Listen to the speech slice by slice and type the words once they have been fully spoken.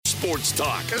sports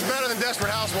talk. It's better than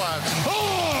Desperate Housewives.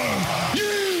 Are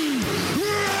you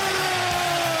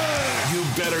ready? You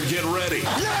better get ready.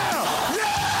 Yeah!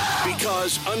 Yeah!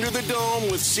 Because Under the Dome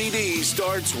with CD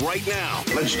starts right now.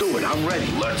 Let's do it. I'm ready.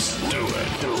 Let's do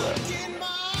it. Do it.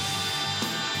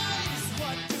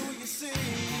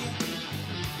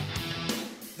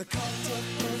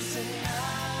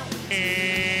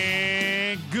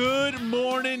 And good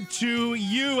morning to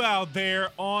you out there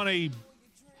on a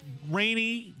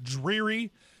rainy,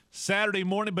 dreary Saturday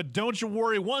morning. But don't you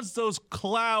worry, once those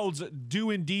clouds do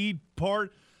indeed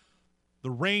part, the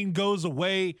rain goes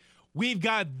away. We've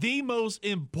got the most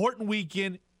important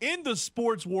weekend in the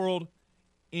sports world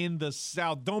in the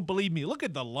South. Don't believe me? Look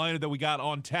at the lineup that we got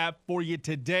on tap for you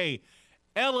today.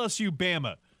 LSU,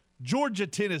 Bama, Georgia,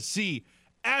 Tennessee,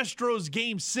 Astros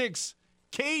Game 6,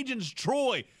 Cajuns,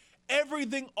 Troy.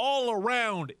 Everything all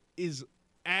around is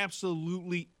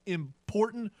absolutely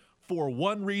important for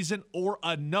one reason or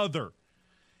another.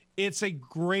 It's a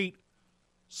great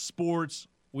sports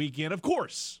weekend. Of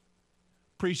course,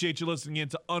 appreciate you listening in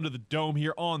to Under the Dome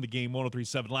here on the game.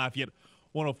 103.7 Lafayette,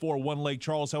 104.1 Lake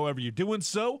Charles, however you're doing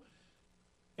so.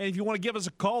 And if you want to give us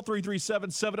a call,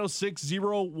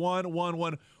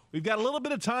 337-706-0111. We've got a little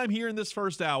bit of time here in this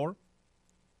first hour,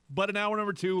 but in hour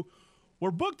number two,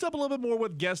 we're booked up a little bit more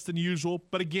with guests than usual.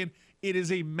 But again, it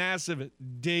is a massive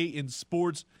day in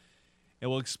sports, and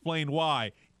we'll explain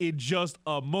why in just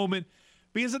a moment.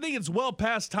 Because I think it's well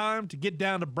past time to get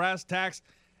down to brass tacks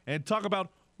and talk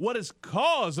about what is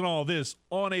causing all this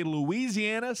on a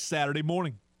Louisiana Saturday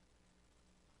morning.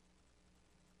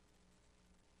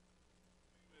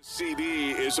 CD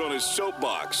is on his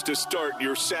soapbox to start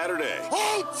your Saturday.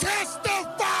 Who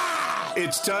testify?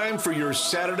 It's time for your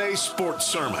Saturday sports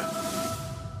sermon.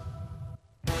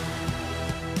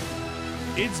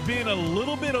 It's been a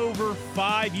little bit over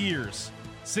 5 years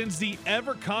since the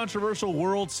ever controversial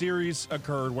World Series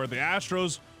occurred, where the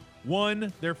Astros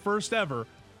won their first ever,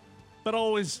 but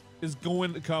always is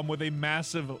going to come with a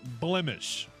massive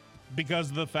blemish because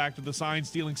of the fact of the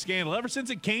sign-stealing scandal. Ever since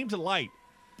it came to light,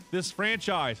 this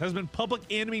franchise has been public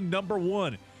enemy number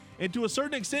one, and to a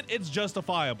certain extent, it's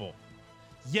justifiable.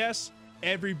 Yes,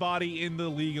 everybody in the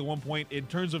league at one point, in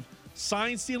terms of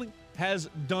sign-stealing, has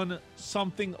done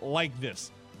something like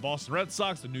this. Boston Red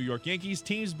Sox, the New York Yankees,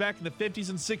 teams back in the 50s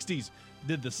and 60s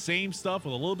did the same stuff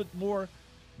with a little bit more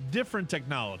different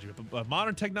technology. With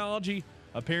modern technology,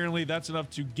 apparently that's enough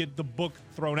to get the book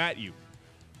thrown at you.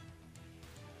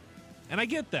 And I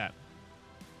get that.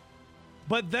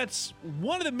 But that's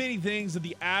one of the many things that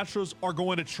the Astros are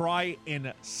going to try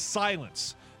and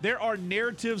silence. There are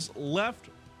narratives left,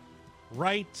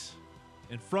 right,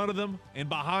 in front of them and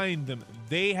behind them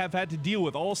they have had to deal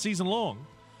with all season long.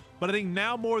 But I think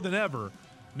now more than ever,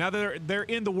 now that they're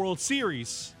in the World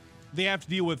Series, they have to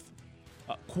deal with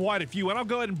quite a few. And I'll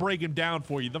go ahead and break them down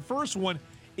for you. The first one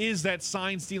is that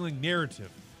sign-stealing narrative.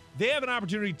 They have an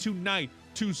opportunity tonight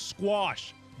to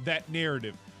squash that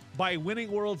narrative by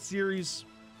winning World Series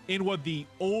in what the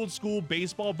old school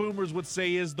baseball boomers would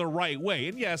say is the right way.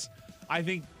 And yes, I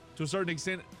think to a certain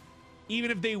extent,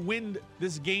 even if they win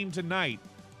this game tonight,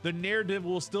 the narrative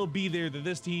will still be there that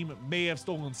this team may have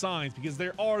stolen signs, because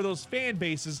there are those fan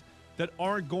bases that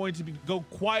aren't going to go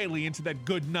quietly into that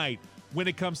good night when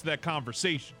it comes to that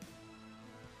conversation.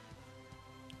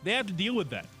 They have to deal with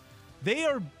that. They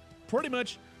are pretty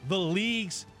much the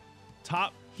league's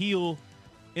top heel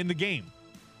in the game.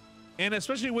 And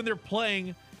especially when they're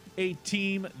playing a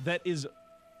team that is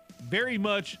very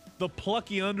much the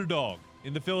plucky underdog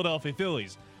in the Philadelphia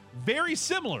Phillies. Very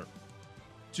similar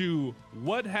to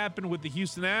what happened with the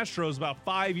Houston Astros about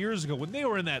 5 years ago when they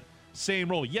were in that same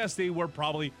role. Yes, they were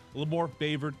probably a little more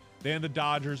favored than the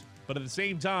Dodgers, but at the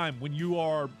same time, when you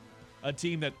are a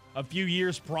team that a few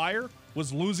years prior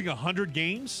was losing 100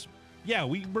 games, yeah,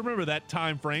 we remember that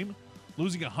time frame,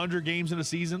 losing 100 games in a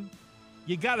season.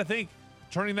 You got to think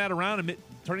turning that around and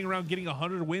getting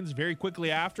 100 wins very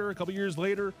quickly after, a couple years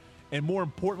later, and more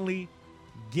importantly,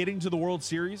 getting to the World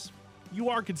Series, you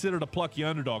are considered a plucky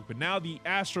underdog. But now the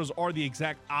Astros are the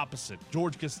exact opposite,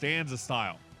 George Costanza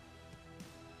style.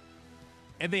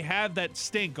 And they have that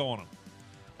stink on them.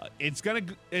 It's gonna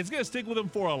stick with them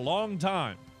for a long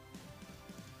time.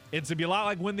 It's gonna be a lot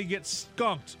like when they get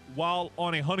skunked while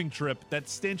on a hunting trip. That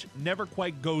stench never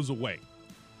quite goes away.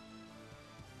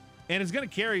 And it's going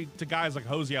to carry to guys like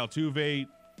Jose Altuve,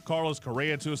 Carlos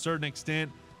Correa to a certain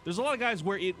extent. There's a lot of guys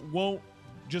where it won't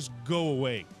just go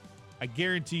away. I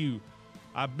guarantee you.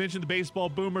 I've mentioned the baseball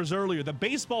boomers earlier. The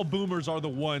baseball boomers are the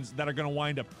ones that are going to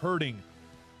wind up hurting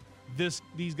these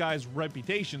guys'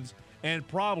 reputations and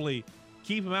probably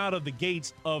keep him out of the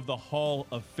gates of the Hall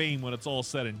of Fame when it's all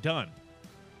said and done.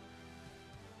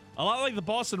 A lot like the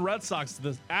Boston Red Sox,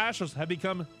 the Astros have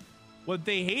become what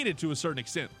they hated to a certain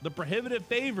extent, the prohibitive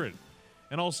favorite,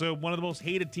 and also one of the most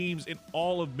hated teams in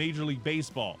all of Major League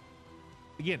Baseball.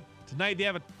 Again, tonight they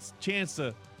have a chance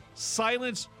to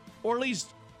silence or at least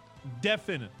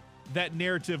deafen that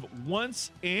narrative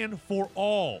once and for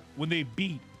all when they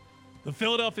beat the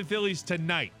Philadelphia Phillies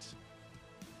tonight.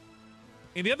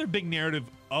 And the other big narrative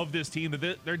of this team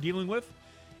that they're dealing with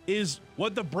is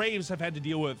what the Braves have had to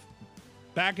deal with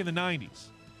back in the 90s.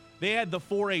 They had the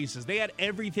four aces. They had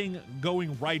everything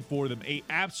going right for them. A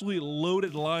absolutely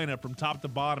loaded lineup from top to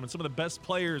bottom, and some of the best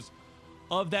players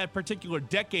of that particular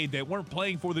decade that weren't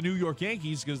playing for the New York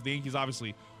Yankees because the Yankees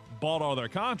obviously bought all their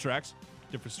contracts.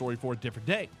 Different story for a different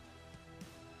day.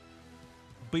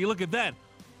 But you look at that.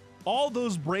 All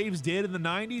those Braves did in the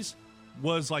 90s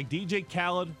was like DJ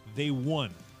Khaled, they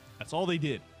won. That's all they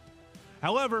did.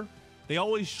 However, they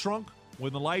always shrunk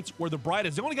when the lights were the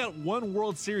brightest. They only got one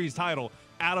World Series title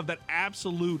out of that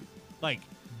absolute,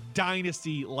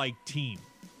 dynasty-like team.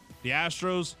 The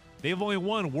Astros, they've only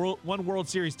won one World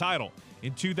Series title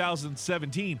in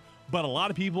 2017, but a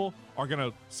lot of people are going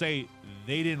to say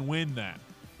they didn't win that.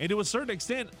 And to a certain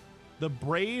extent, the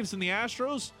Braves and the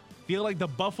Astros feel like the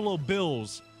Buffalo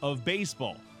Bills of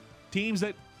baseball. Teams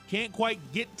that can't quite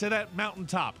get to that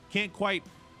mountaintop, can't quite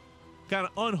kind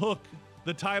of unhook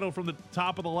the title from the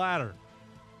top of the ladder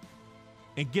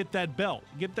and get that belt,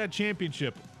 get that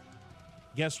championship.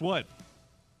 Guess what?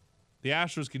 The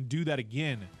Astros can do that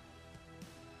again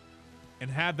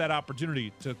and have that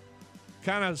opportunity to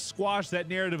kind of squash that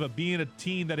narrative of being a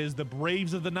team that is the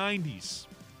Braves of the 90s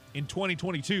in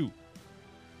 2022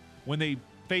 when they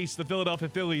face the Philadelphia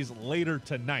Phillies later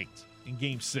tonight in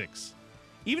Game 6.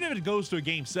 Even if it goes to a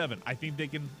Game 7, I think they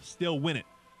can still win it.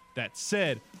 That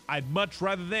said, I'd much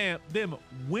rather them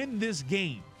win this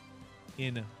game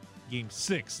in Game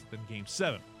 6 than Game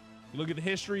 7. You look at the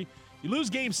history, you lose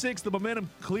Game 6, the momentum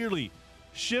clearly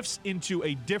shifts into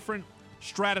a different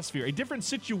stratosphere, a different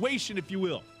situation, if you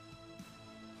will.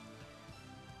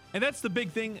 And that's the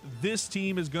big thing this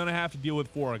team is going to have to deal with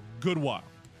for a good while.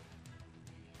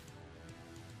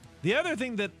 The other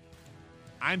thing that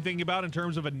I'm thinking about in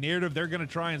terms of a narrative they're going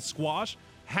to try and squash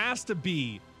has to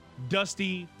be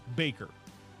Dusty Baker.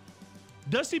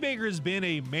 Dusty Baker has been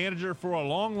a manager for a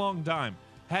long, long time,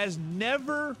 has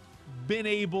never been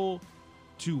able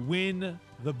to win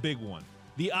the big one.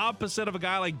 The opposite of a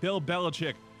guy like Bill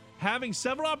Belichick, having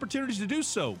several opportunities to do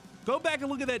so. Go back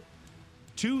and look at that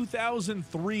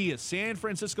 2003 San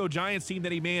Francisco Giants team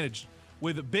that he managed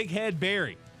with Big Head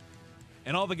Barry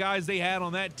and all the guys they had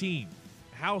on that team.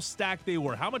 How stacked they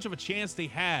were, how much of a chance they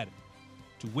had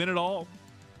to win it all,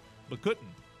 but couldn't.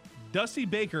 Dusty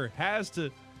Baker has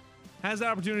that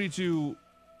opportunity to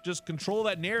just control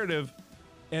that narrative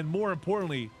and, more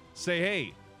importantly, say,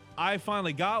 hey, I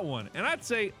finally got one. And I'd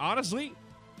say, honestly,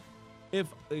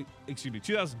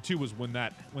 2002 was when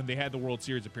they had the World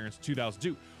Series appearance,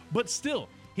 2002. But still,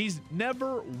 he's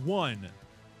never won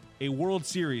a World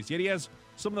Series, yet he has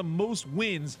some of the most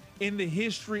wins in the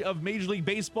history of Major League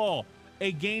Baseball,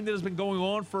 a game that has been going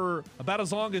on for about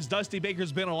as long as Dusty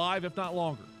Baker's been alive, if not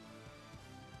longer.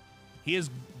 He has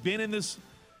been in this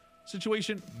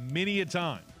situation many a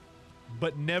time,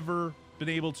 but never been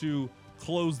able to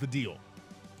close the deal.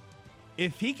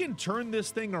 If he can turn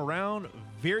this thing around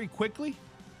very quickly,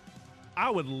 I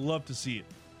would love to see it.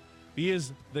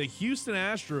 Because the Houston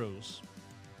Astros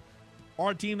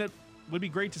are a team that would be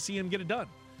great to see him get it done.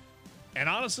 And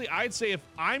honestly, I'd say if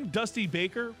I'm Dusty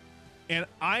Baker and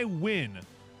I win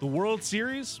the World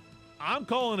Series, I'm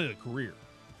calling it a career.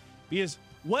 Because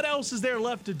what else is there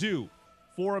left to do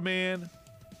for a man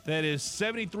that is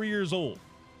 73 years old,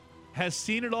 has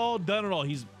seen it all, done it all?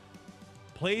 He's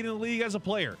played in the league as a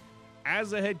player,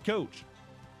 as a head coach.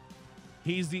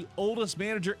 He's the oldest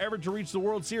manager ever to reach the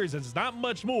World Series. It's not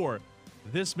much more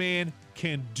this man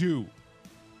can do.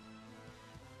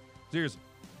 Seriously,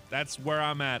 that's where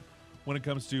I'm at when it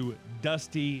comes to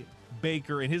Dusty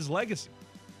Baker and his legacy.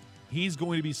 He's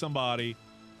going to be somebody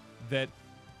that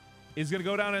is going to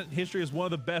go down in history as one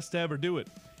of the best to ever do it.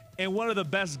 And one of the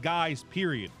best guys,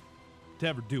 period, to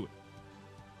ever do it.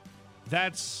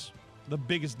 That's the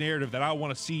biggest narrative that I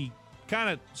want to see kind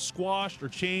of squashed or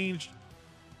changed,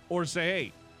 or say,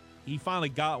 hey, he finally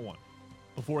got one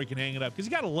before he can hang it up. Because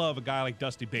you got to love a guy like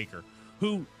Dusty Baker,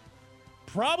 who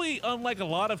probably, unlike a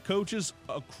lot of coaches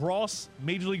across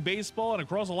Major League Baseball and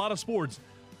across a lot of sports,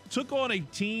 took on a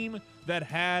team that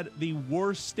had the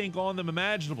worst stink on them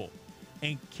imaginable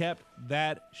and kept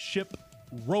that ship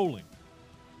rolling.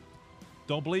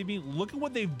 Don't believe me? Look at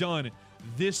what they've done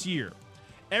this year.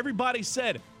 Everybody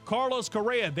said Carlos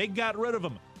Correa, they got rid of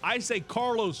him. I say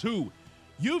Carlos who?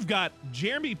 You've got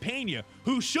Jeremy Pena,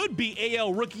 who should be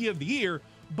AL Rookie of the Year,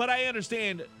 but I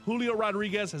understand Julio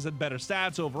Rodriguez has had better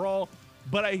stats overall,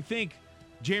 but I think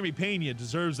Jeremy Pena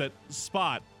deserves that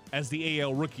spot as the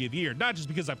AL Rookie of the Year, not just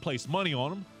because I placed money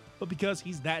on him, but because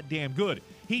he's that damn good.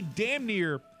 He damn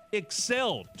near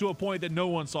excelled to a point that no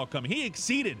one saw coming. He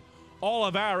exceeded all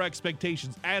of our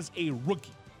expectations as a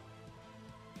rookie.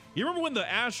 You remember when the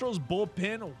Astros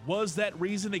bullpen was that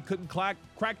reason they couldn't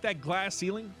crack that glass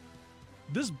ceiling?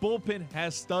 This bullpen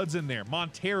has studs in there.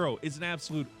 Montero is an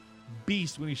absolute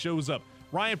beast when he shows up.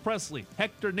 Ryan Presley,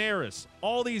 Hector Neris,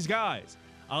 all these guys.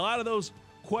 A lot of those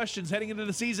questions heading into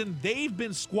the season, they've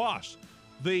been squashed.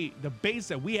 The base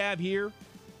that we have here,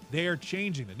 they're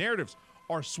changing. The narratives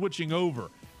are switching over.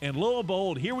 And lo and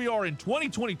behold, here we are in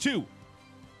 2022.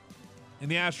 And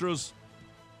the Astros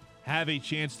have a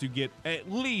chance to get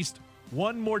at least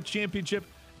one more championship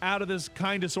out of this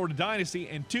kind of sort of dynasty.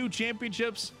 And 2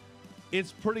 championships,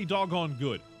 it's pretty doggone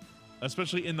good.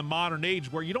 Especially in the modern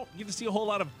age where you don't get to see a whole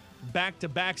lot of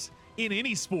back-to-backs in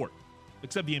any sport.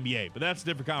 Except the NBA, but that's a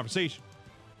different conversation.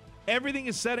 Everything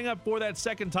is setting up for that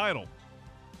second title.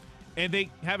 And they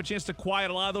have a chance to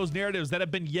quiet a lot of those narratives that have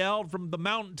been yelled from the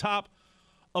mountaintop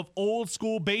of old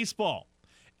school baseball.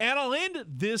 And I'll end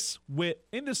this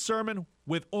sermon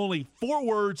with only 4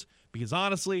 words because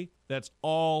honestly, that's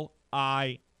all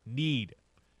I need.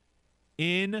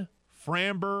 In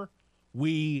Framber,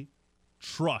 we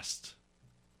trust.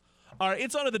 All right,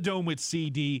 it's Under the Dome with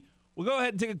CD. We'll go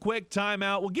ahead and take a quick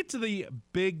timeout. We'll get to the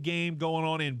big game going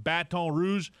on in Baton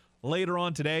Rouge later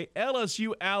on today.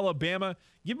 LSU, Alabama.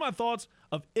 Give my thoughts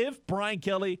of if Brian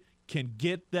Kelly can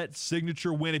get that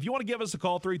signature win. If you want to give us a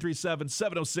call,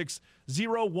 337-706-0111.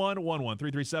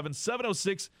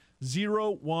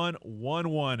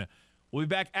 337-706-0111. We'll be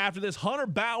back after this. Hunter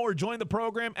Bauer joined the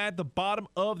program at the bottom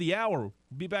of the hour. We'll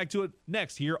be back to it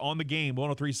next here on the game.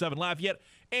 103.7 Lafayette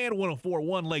and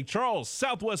 104.1 Lake Charles,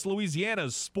 Southwest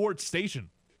Louisiana's sports station.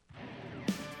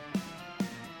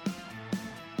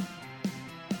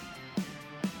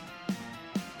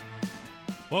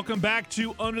 Welcome back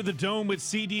to Under the Dome with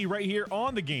CD right here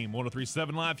on the game.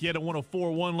 103.7 Lafayette and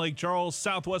 104.1 Lake Charles,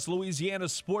 Southwest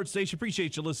Louisiana's sports station.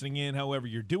 Appreciate you listening in, however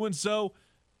you're doing so.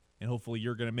 And hopefully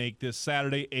you're going to make this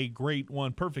Saturday a great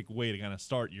one. Perfect way to kind of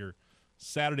start your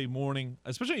Saturday morning.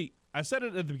 Especially, I said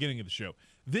it at the beginning of the show.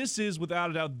 This is, without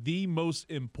a doubt, the most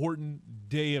important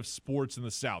day of sports in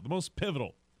the South. The most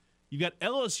pivotal. You've got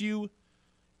LSU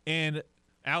and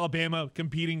Alabama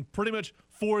competing pretty much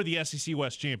for the SEC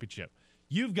West Championship.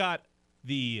 You've got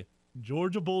the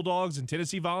Georgia Bulldogs and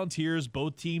Tennessee Volunteers,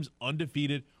 both teams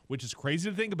undefeated, which is crazy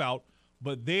to think about,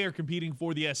 but they are competing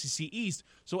for the SEC East.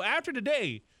 So after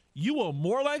today, you will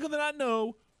more likely than not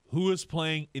know who is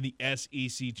playing in the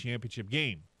SEC championship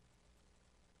game.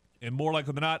 And more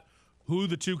likely than not, who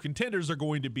the 2 contenders are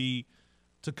going to be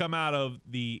to come out of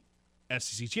the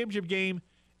SEC championship game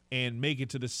and make it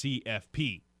to the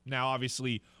CFP. Now,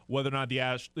 obviously, whether or not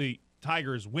the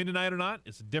Tigers win tonight or not,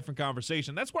 it's a different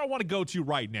conversation. That's where I want to go to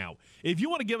right now. If you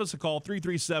want to give us a call,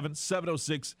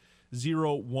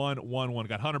 337-706-0111.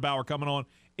 Got Hunter Bauer coming on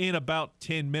in about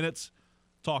 10 minutes.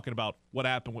 Talking about what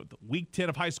happened with Week 10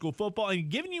 of high school football and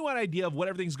giving you an idea of what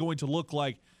everything's going to look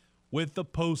like with the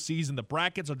postseason. The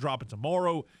brackets are dropping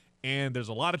tomorrow, and there's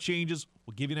a lot of changes.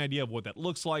 We'll give you an idea of what that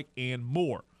looks like and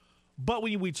more. But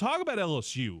when we talk about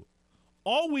LSU,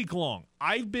 all week long,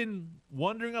 I've been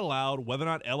wondering aloud whether or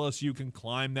not LSU can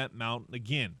climb that mountain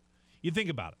again. You think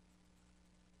about it.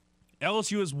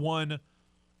 LSU has won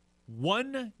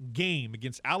 1 game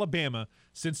against Alabama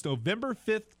since November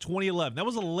 5th, 2011. That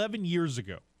was 11 years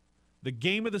ago. The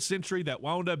game of the century that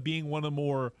wound up being one of the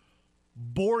more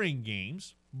boring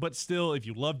games, but still, if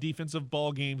you love defensive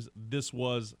ball games, this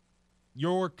was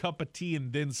your cup of tea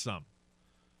and then some.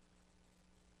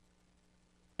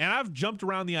 And I've jumped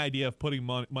around the idea of putting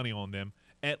money on them,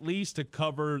 at least to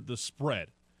cover the spread.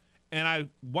 And I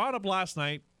wound up last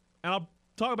night, and I'll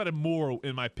talk about it more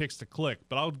in my picks to click,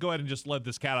 but I'll go ahead and just let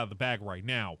this cat out of the bag right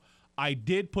now. I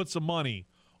did put some money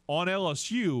on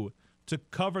LSU to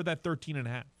cover that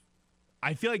 13.5.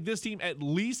 I feel like this team at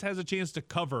least has a chance to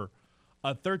cover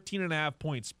a 13.5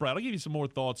 point spread. I'll give you some more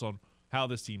thoughts on how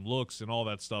this team looks and all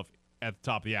that stuff at the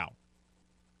top of the hour.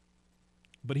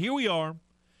 But here we are,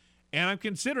 and I'm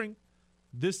considering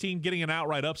this team getting an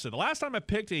outright upset. The last time I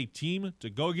picked a team to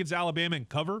go against Alabama and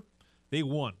cover, they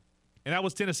won. And that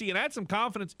was Tennessee. And I had some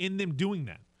confidence in them doing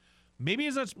that. Maybe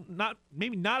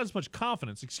not as much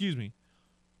confidence,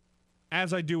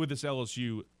 as I do with this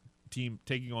LSU team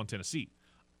taking on Tennessee.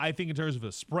 I think in terms of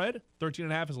a spread,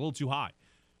 13.5 is a little too high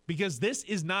because this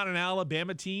is not an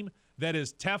Alabama team that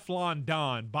is Teflon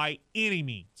Don by any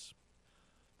means.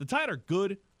 The Tide are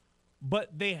good,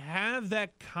 but they have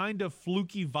that kind of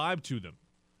fluky vibe to them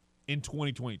in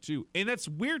 2022. And that's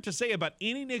weird to say about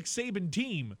any Nick Saban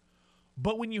team,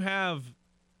 but when you have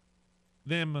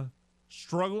them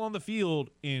struggle on the field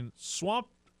in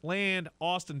Swampland,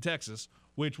 Austin, Texas,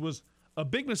 which was a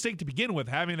big mistake to begin with,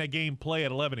 having that game play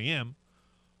at 11 a.m.,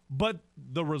 but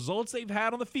the results they've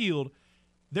had on the field,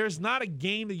 there's not a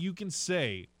game that you can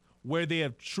say where they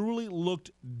have truly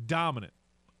looked dominant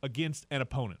against an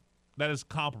opponent that is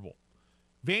comparable.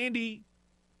 Vandy,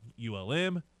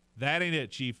 ULM, that ain't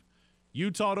it, Chief.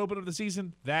 Utah to open up the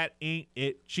season, that ain't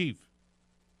it, Chief.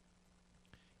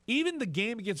 Even the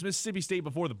game against Mississippi State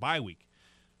before the bye week,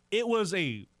 it was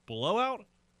a blowout,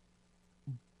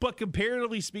 but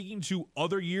comparatively speaking to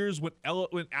other years when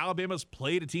Alabama's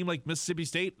played a team like Mississippi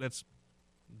State, that's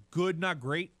good, not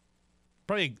great,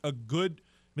 probably a good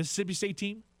Mississippi State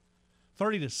team,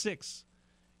 30-6.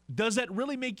 Does that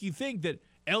really make you think that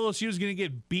LSU is going to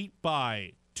get beat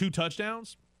by 2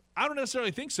 touchdowns? I don't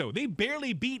necessarily think so. They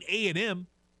barely beat A&M.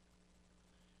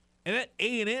 And that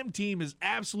A&M team is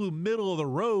absolute middle of the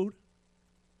road.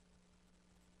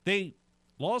 They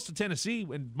lost to Tennessee,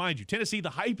 and mind you, Tennessee,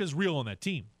 the hype is real on that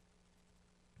team.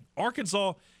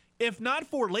 Arkansas, if not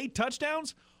for late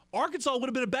touchdowns, Arkansas would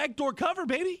have been a backdoor cover,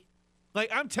 baby.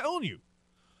 Like, I'm telling you.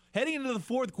 Heading into the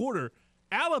fourth quarter,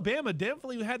 Alabama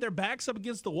definitely had their backs up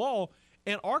against the wall,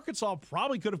 and Arkansas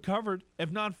probably could have covered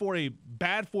if not for a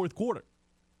bad fourth quarter.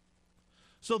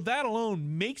 So that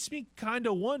alone makes me kind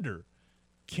of wonder,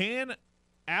 can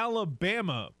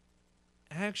Alabama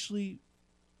actually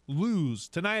lose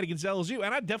tonight against LSU?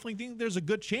 And I definitely think there's a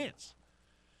good chance.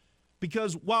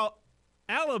 Because while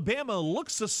Alabama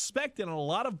looks suspect in a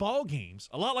lot of ball games,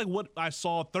 a lot like what I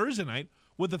saw Thursday night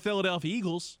with the Philadelphia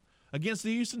Eagles against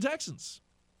the Houston Texans,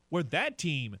 where that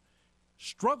team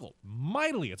struggled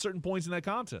mightily at certain points in that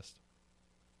contest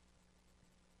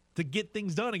to get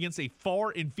things done against a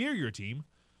far inferior team,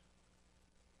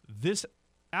 this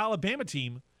Alabama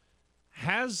team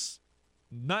has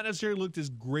not necessarily looked as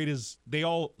great as they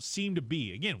all seem to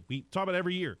be. Again, we talk about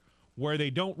every year where they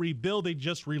don't rebuild, they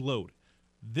just reload.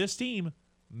 This team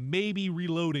may be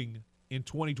reloading in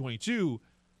 2022,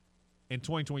 and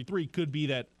 2023 could be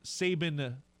that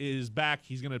Saban is back.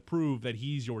 He's going to prove that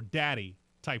he's your daddy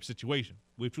type situation,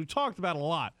 which we talked about a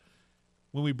lot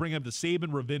when we bring up the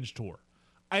Saban Revenge Tour.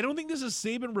 I don't think this is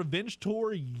Saban Revenge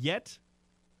Tour yet,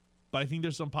 but I think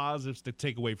there's some positives to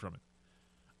take away from it.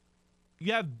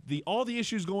 You have all the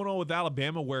issues going on with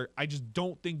Alabama where I just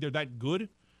don't think they're that good.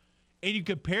 And you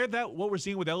compare that, what we're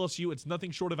seeing with LSU, it's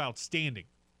nothing short of outstanding.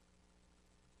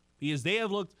 Because they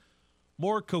have looked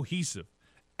more cohesive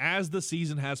as the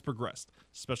season has progressed.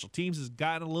 Special teams has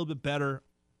gotten a little bit better.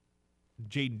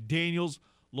 Jaden Daniels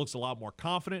looks a lot more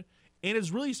confident and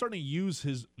is really starting to use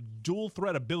his dual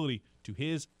threat ability to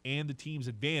his and the team's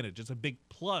advantage. It's a big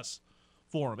plus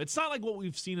for him. It's not like what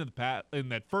we've seen in the past in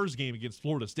that first game against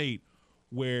Florida State,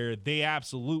 where they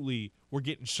absolutely were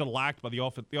getting shellacked by the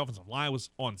offensive line was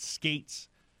on skates,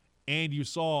 and you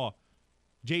saw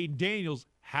Jaden Daniels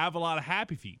have a lot of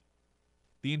happy feet.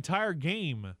 The entire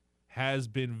game has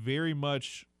been very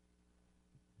much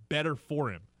better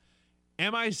for him.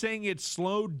 Am I saying it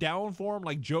slowed down for him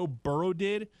like Joe Burrow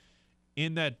did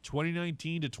in that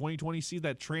 2019 to 2020 season,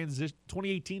 that transition,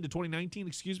 2018 to 2019,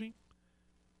 excuse me?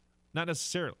 Not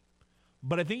necessarily.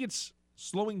 But I think it's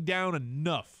slowing down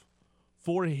enough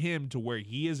for him to where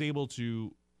he is able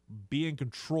to be in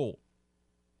control.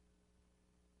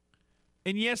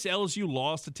 And yes, LSU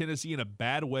lost to Tennessee in a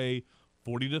bad way,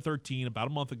 40-13, about a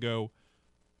month ago.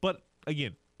 But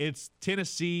again, it's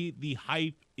Tennessee. The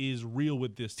hype is real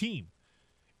with this team.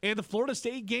 And the Florida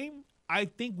State game, I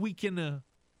think we can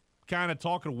kind of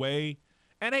talk it away.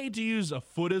 And I hate to use a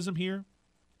footism here,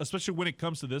 especially when it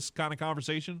comes to this kind of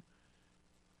conversation.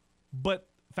 But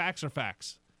facts are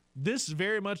facts. This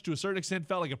very much, to a certain extent,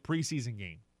 felt like a preseason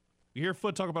game. You hear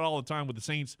Foot talk about it all the time with the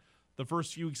Saints the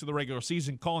first few weeks of the regular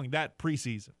season, calling that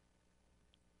preseason.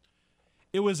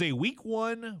 It was a week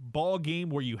 1 ball game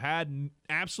where you had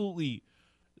absolutely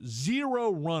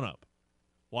zero run-up,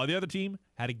 while the other team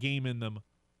had a game in them.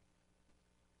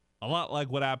 A lot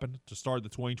like what happened to start the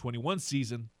 2021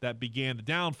 season that began the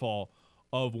downfall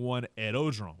of one Ed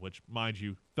Orgeron, which, mind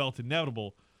you, felt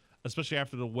inevitable, especially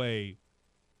after the way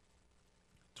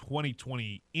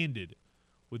 2020 ended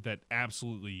with that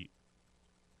absolutely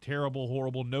terrible,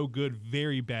 horrible, no good,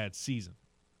 very bad season.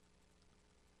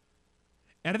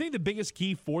 And I think the biggest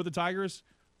key for the Tigers,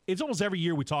 it's almost every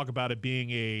year we talk about it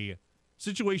being a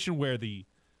situation where the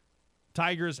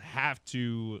Tigers have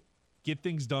to get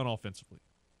things done offensively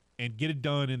and get it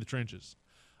done in the trenches.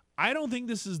 I don't think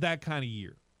this is that kind of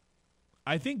year.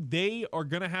 I think they are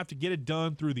going to have to get it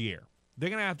done through the air. They're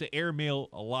going to have to airmail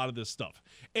a lot of this stuff.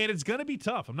 And it's going to be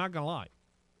tough, I'm not going to lie,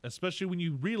 especially when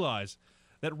you realize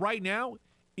that right now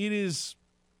it is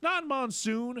not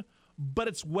monsoon, but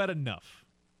it's wet enough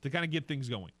to kind of get things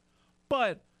going.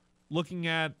 But looking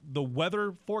at the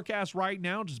weather forecast right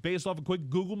now, just based off a quick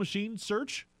Google machine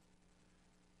search,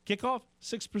 kickoff,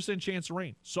 6% chance of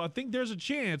rain. So I think there's a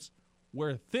chance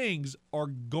where things are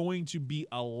going to be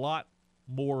a lot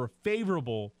more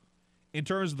favorable in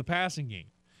terms of the passing game.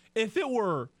 If it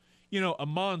were, a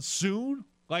monsoon,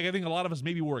 like I think a lot of us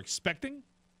maybe were expecting,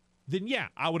 then yeah,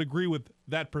 I would agree with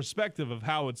that perspective of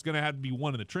how it's going to have to be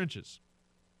won in the trenches.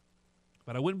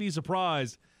 But I wouldn't be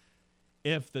surprised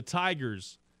if the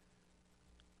Tigers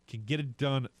can get it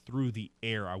done through the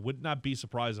air. I would not be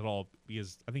surprised at all,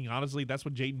 because I think, honestly, that's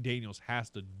what Jaden Daniels has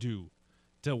to do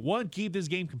to, one, keep this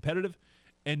game competitive,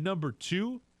 and number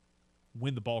two,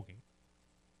 win the ball game.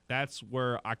 That's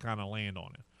where I kind of land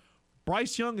on it.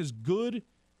 Bryce Young is good.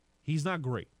 He's not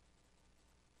great.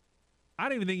 I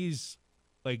don't even think he's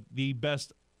like the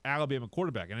best Alabama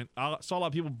quarterback. And I saw a lot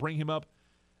of people bring him up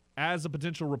as a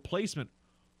potential replacement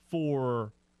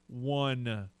for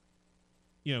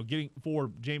getting for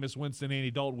Jameis Winston,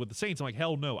 Andy Dalton with the Saints. I'm like,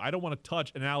 hell no. I don't want to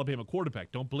touch an Alabama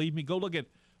quarterback. Don't believe me? Go look at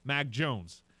Mac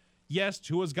Jones. Yes,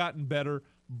 Tua's gotten better,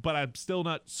 but I'm still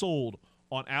not sold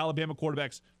on Alabama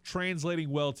quarterbacks translating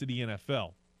well to the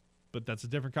NFL. But that's a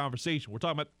different conversation. We're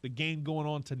talking about the game going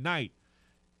on tonight,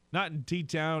 not in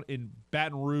T-Town, in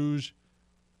Baton Rouge.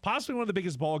 Possibly one of the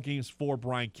biggest ball games for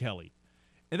Brian Kelly.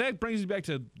 And that brings me back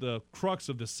to the crux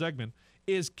of this segment,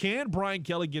 is can Brian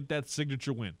Kelly get that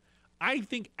signature win? I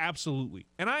think absolutely.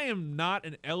 And I am not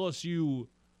an LSU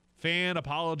fan,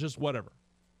 apologist, whatever.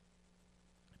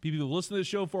 People who listen to the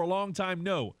show for a long time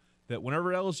know that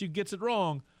whenever LSU gets it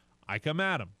wrong, I come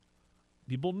at them.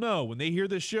 People know when they hear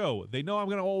this show, they know I'm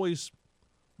going to always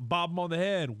bob them on the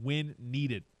head when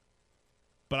needed.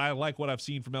 But I like what I've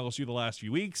seen from LSU the last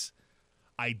few weeks.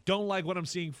 I don't like what I'm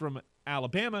seeing from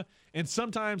Alabama. And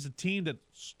sometimes a team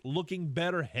that's looking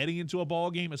better heading into a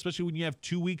ball game, especially when you have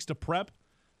 2 weeks to prep,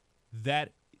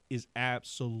 that is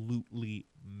absolutely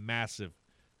massive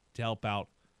to help out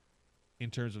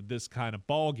in terms of this kind of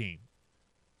ball game.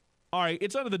 All right,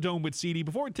 it's Under the Dome with CD.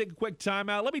 Before we take a quick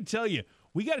timeout, let me tell you,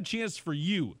 we got a chance for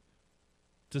you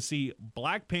to see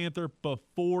Black Panther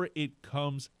before it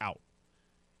comes out.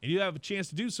 And you have a chance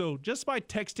to do so just by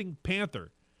texting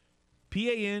Panther,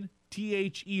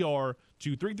 P-A-N-T-H-E-R,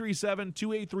 to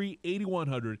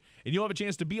 337-283-8100. And you'll have a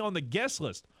chance to be on the guest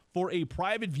list for a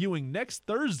private viewing next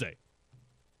Thursday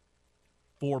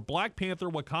for Black Panther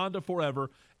Wakanda Forever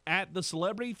at the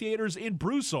Celebrity Theaters in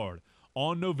Broussard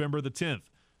on November the 10th.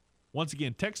 Once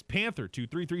again, text Panther to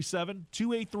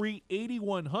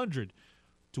 337-283-8100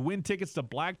 to win tickets to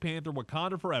Black Panther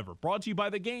Wakanda Forever. Brought to you by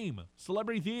The Game,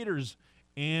 Celebrity Theaters,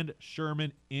 and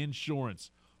Sherman Insurance.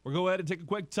 We'll go ahead and take a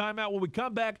quick timeout. When we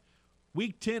come back,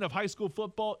 Week 10 of high school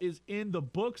football is in the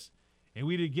books, and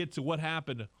we need to get to what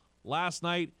happened last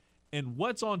night and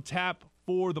what's on tap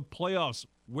for the playoffs.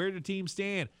 Where do teams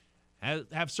stand?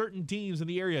 Have certain teams in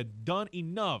the area done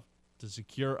enough to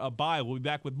secure a bye? We'll be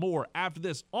back with more after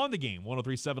this on The Game,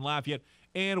 103.7 Lafayette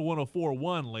and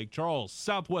 104.1 Lake Charles,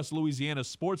 Southwest Louisiana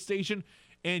sports station,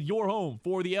 and your home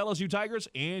for the LSU Tigers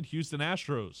and Houston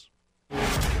Astros.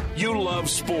 You love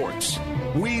sports.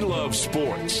 We love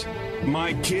sports.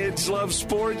 My kids love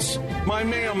sports. My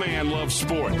mailman loves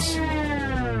sports.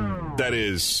 That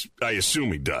is, I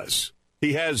assume he does.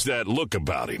 He has that look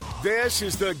about him. This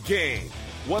is The Game.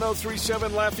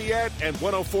 103.7 Lafayette and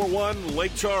 104.1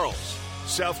 Lake Charles,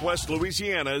 Southwest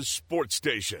Louisiana's sports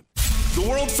station. The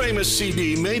world-famous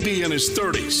CD may be in his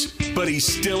 30s, but he's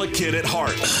still a kid at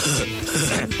heart.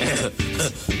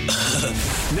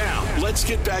 Now, let's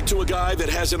get back to a guy that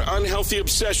has an unhealthy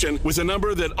obsession with a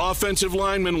number that offensive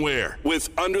linemen wear. With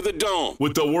Under the Dome,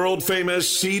 with the world-famous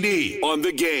CD on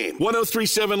The Game.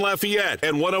 103.7 Lafayette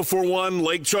and 104.1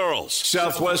 Lake Charles,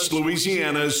 Southwest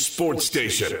Louisiana's sports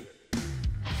station.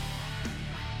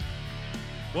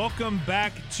 Welcome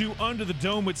back to Under the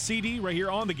Dome with CD right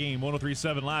here on The Game,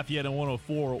 103.7 Lafayette and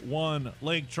 104.1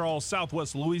 Lake Charles,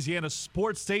 Southwest Louisiana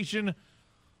sports station.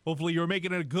 Hopefully you're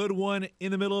making it a good one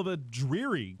in the middle of a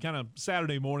dreary kind of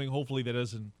Saturday morning. Hopefully that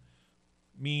doesn't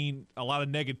mean a lot of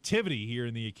negativity here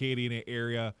in the Acadian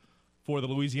area for the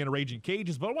Louisiana Raging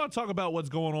Cajuns. But I want to talk about what's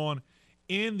going on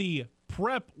in the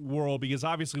prep world, because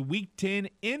obviously Week 10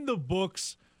 in the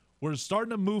books. We're starting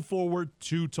to move forward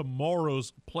to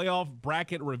tomorrow's playoff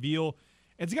bracket reveal.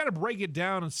 and to kind of break it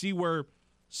down and see where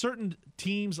certain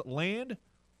teams land,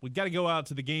 we got to go out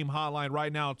to the game hotline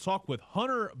right now and talk with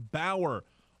Hunter Bauer,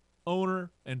 owner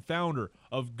and founder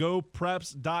of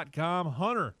GoPreps.com.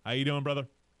 Hunter, how you doing, brother?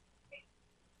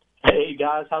 Hey,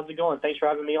 guys. How's it going? Thanks for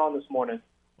having me on this morning.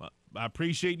 Well, I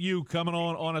appreciate you coming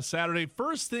on a Saturday.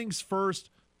 First things first,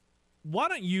 why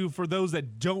don't you, for those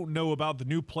that don't know about the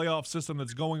new playoff system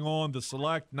that's going on, the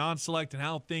select, non-select, and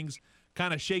how things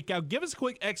kind of shake out, give us a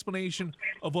quick explanation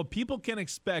of what people can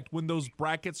expect when those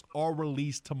brackets are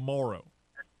released tomorrow.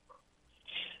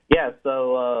 Yeah,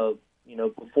 so,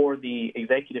 before the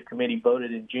executive committee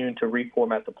voted in June to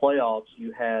reformat the playoffs,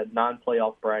 you had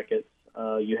non-playoff brackets.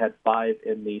 You had 5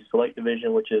 in the select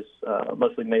division, which is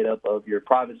mostly made up of your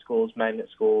private schools, magnet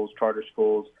schools, charter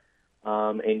schools,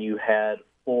 and you had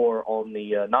 4 on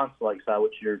the non-select side,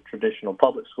 which is your traditional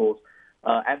public schools.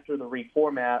 After the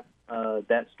reformat,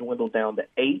 that's dwindled down to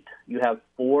 8. You have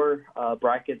 4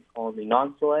 brackets on the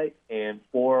non-select and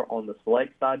 4 on the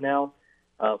select side now.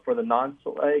 For the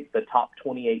non-select, the top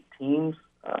 28 teams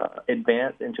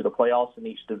advance into the playoffs in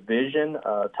each division.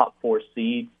 Top 4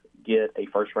 seeds get a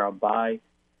first-round bye.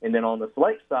 And then on the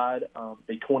select side,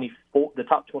 the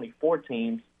top 24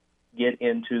 teams get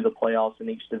into the playoffs in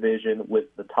each division, with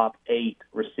the top 8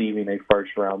 receiving a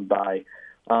first-round bye.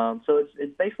 So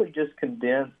it's basically just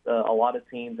condensed a lot of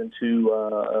teams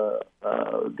into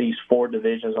these 4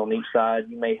 divisions on each side.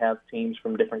 You may have teams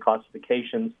from different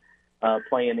classifications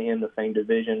playing in the same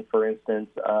division. For instance,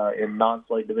 in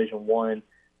non-select Division 1,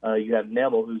 you have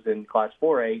Neville, who's in Class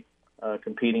 4A,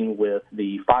 competing with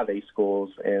the 5A schools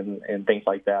and things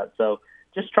like that. So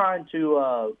just trying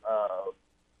to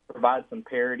provide some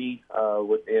parity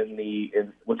within the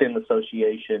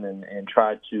association and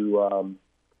try to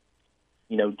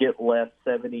get less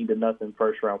 70-0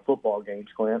 first-round football games,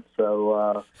 Clint.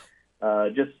 So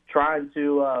just trying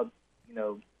to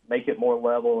make it more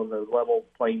level in the level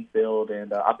playing field.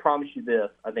 And I promise you this,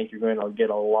 I think you're going to get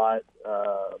a lot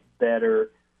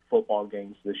better football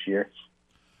games this year.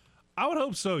 I would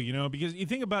hope so, because you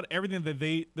think about everything that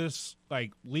this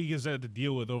league has had to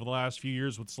deal with over the last few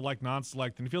years with select,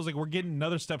 non-select, and it feels like we're getting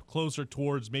another step closer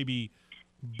towards maybe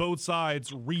both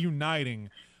sides reuniting.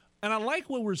 And I like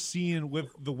what we're seeing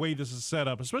with the way this is set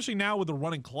up, especially now with the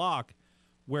running clock,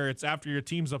 where it's after your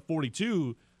team's up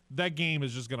 42, that game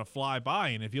is just going to fly by,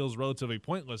 and it feels relatively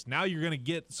pointless. Now you're going to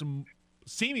get some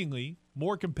seemingly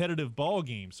more competitive ball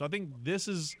games. So I think this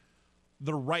is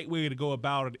the right way to go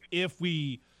about it if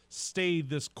we stay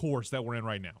this course that we're in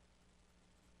right now.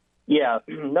 Yeah,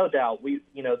 no doubt.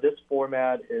 This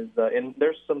format is, and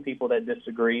there's some people that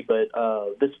disagree, but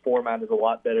this format is a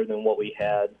lot better than what we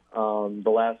had the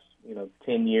last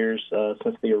 10 years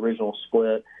since the original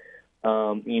split.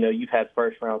 You've had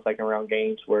first-round, second-round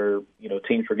games where,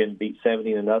 teams were getting beat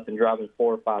 70-0, driving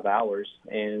 4 or 5 hours.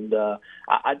 And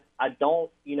I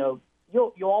don't, you'll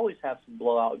always have some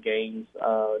blowout games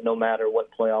no matter what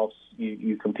playoffs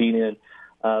you compete in.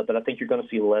 But I think you're going to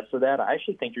see less of that. I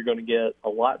actually think you're going to get a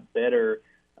lot better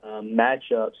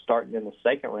matchups starting in the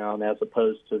second round as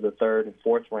opposed to the third and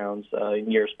fourth rounds in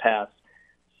years past.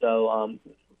 So,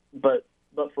 but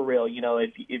for real,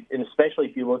 and especially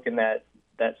if you look in that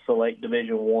select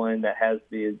Division 1 that has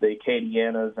the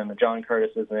Acadianas and the John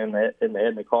Curtises and the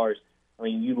Edna Cars, I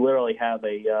mean, you literally have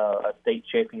a state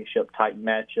championship type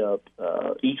matchup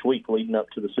each week leading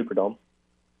up to the Superdome.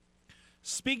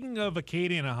 Speaking of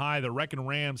Acadiana High, the Wrecking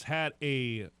Rams had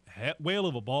a whale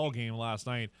of a ball game last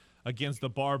night against the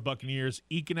Bar Buccaneers,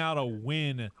 eking out a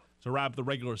win to wrap the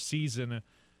regular season.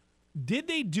 Did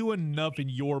they do enough in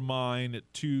your mind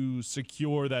to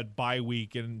secure that bye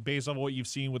week? And based on what you've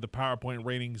seen with the PowerPoint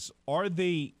ratings,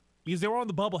 because they were on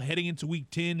the bubble heading into Week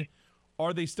 10,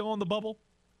 are they still on the bubble,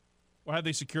 or have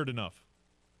they secured enough?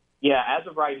 Yeah, as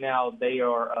of right now, they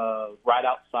are right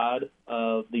outside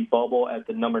of the bubble at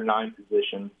the number 9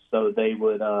 position. So they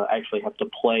would actually have to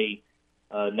play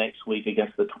next week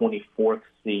against the 24th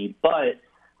seed. But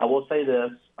I will say this,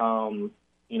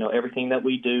 everything that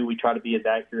we do, we try to be as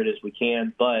accurate as we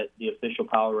can. But the official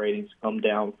power ratings come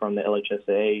down from the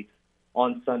LHSAA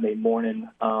on Sunday morning.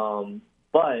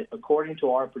 But according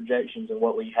to our projections and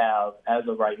what we have, as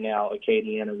of right now,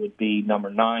 Acadiana would be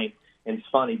number 9. And it's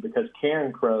funny because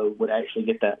Karen Crow would actually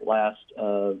get that last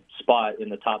spot in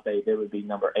the top 8. They would be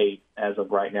number 8 as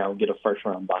of right now and get a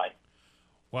first-round bye.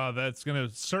 Wow, that's going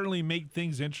to certainly make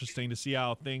things interesting to see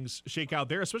how things shake out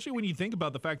there, especially when you think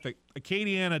about the fact that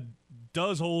Acadiana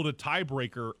does hold a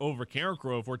tiebreaker over Karen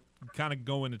Crow. If we're kind of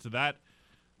going into that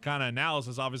kind of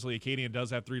analysis, obviously Acadiana does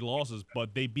have 3 losses,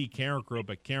 but they beat Karen Crow.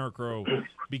 But Karen Crow,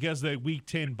 because the Week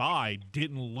 10 bye,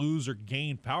 didn't lose or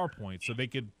gain power points, so they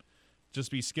could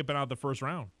just be skipping out the first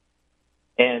round.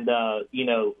 And,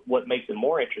 what makes it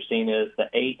more interesting is the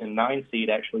 8 and 9 seed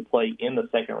actually play in the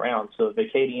second round. So if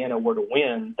Acadiana were to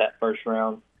win that first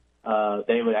round,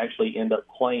 they would actually end up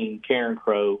playing Karen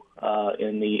Crow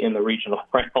in the regional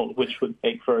round, which would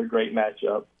make for a great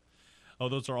matchup. Oh,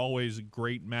 those are always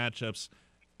great matchups.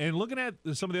 And looking at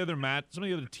some of the other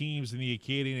teams in the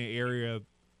Acadiana area,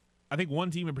 I think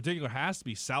one team in particular has to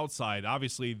be Southside.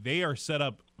 Obviously, they are set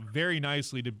up very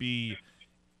nicely to be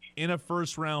in a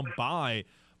first-round bye.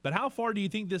 But how far do you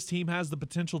think this team has the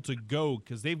potential to go?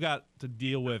 Because they've got to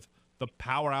deal with the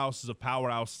powerhouses of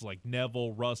powerhouses like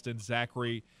Neville, Ruston,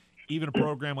 Zachary, even a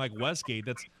program like Westgate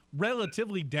that's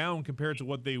relatively down compared to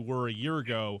what they were a year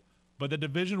ago. But the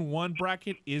Division I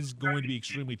bracket is going to be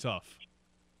extremely tough.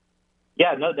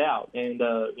 Yeah, no doubt. And,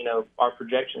 our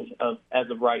projections as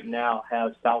of right now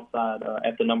have Southside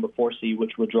at the number 4 seed,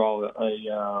 which would draw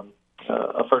a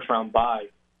first-round bye.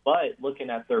 But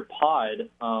looking at their pod,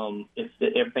 if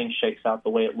everything shakes out the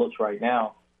way it looks right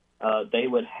now, they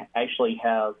would actually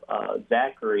have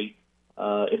Zachary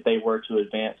if they were to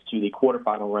advance to the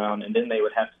quarterfinal round, and then they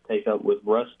would have to take up with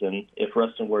Ruston if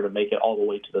Ruston were to make it all the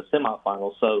way to the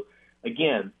semifinals. So,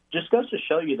 again, just goes to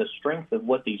show you the strength of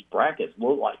what these brackets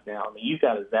look like now. I mean, you've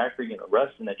got a Zachary and a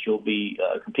Ruston that you'll be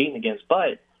competing against,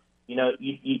 but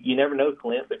you never know,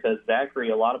 Clint, because Zachary,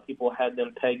 a lot of people had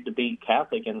them pegged to beat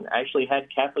Catholic and actually had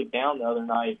Catholic down the other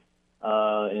night,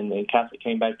 and Catholic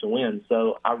came back to win.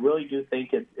 So I really do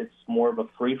think it's more of a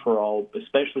free-for-all,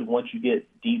 especially once you get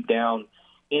deep down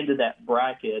into that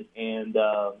bracket. And,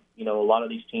 a lot of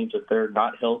these teams, if they're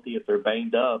not healthy, if they're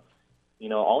banged up,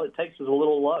 all it takes is a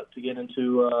little luck to get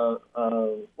into,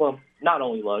 not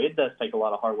only luck. It does take a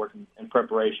lot of hard work and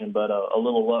preparation, but a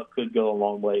little luck could go a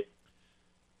long way.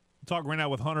 Talk right now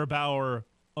with Hunter Bauer,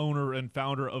 owner and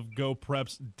founder of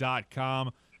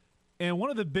GoPreps.com. And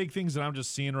one of the big things that I'm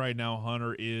just seeing right now,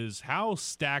 Hunter, is how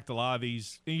stacked a lot of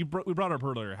these – we brought up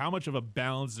earlier how much of a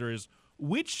balance there is.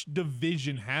 Which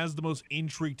division has the most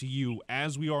intrigue to you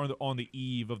as we are on the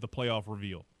eve of the playoff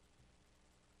reveal?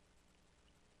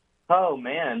 Oh,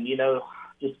 man,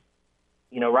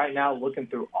 right now looking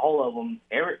through all of them,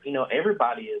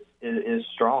 everybody is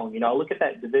strong. I look at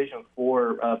that Division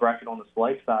IV bracket on the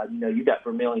select side. You got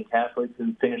Vermilion Catholics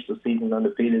who finished the season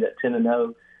undefeated at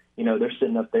 10-0. They're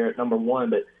sitting up there at number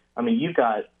 1. But, you've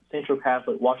got Central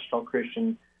Catholic, Washita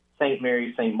Christian, St.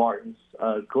 Mary's, St. Martin's,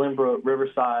 Glenbrook,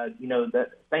 Riverside,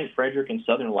 that St. Frederick and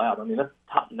Southern Loud. That's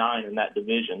top 9 in that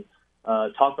division.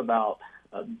 Talk about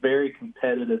a very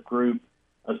competitive group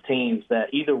of teams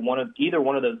that either one of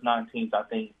those 9 teams, I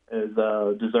think, is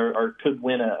deserve or could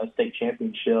win a state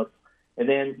championship. And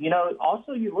then,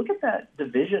 also you look at that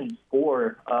Division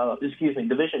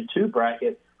II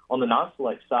bracket on the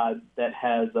non-select side that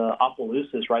has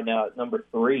Opelousas right now at number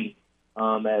 3.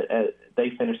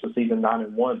 They finished the season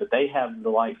 9-1, but they have the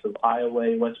likes of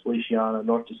Iowa, West Feliciana,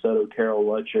 North DeSoto, Carroll,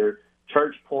 Lutcher,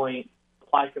 Church Point,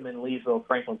 Plaquemine, Leesville,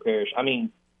 Franklin Parish.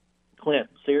 Clint,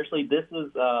 seriously, this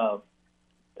is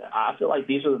I feel like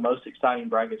these are the most exciting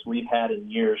brackets we've had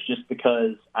in years, just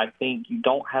because I think you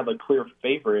don't have a clear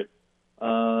favorite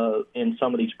in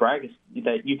some of these brackets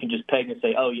that you can just peg and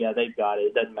say, oh, yeah, they've got it.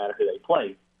 It doesn't matter who they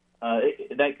play.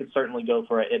 That could certainly go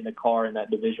for Edna Carr in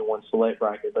that Division I select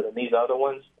bracket. But in these other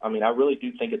ones, I really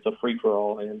do think it's a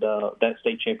free-for-all, and that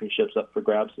state championship's up for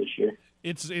grabs this year.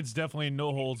 It's definitely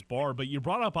no holds barred. But you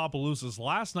brought up Opelousas.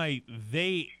 Last night,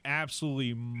 they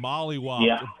absolutely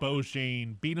mollywopped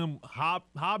Beauchene, beat them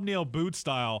hobnail boot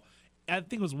style. I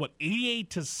think it was,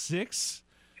 88-6?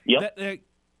 Yep.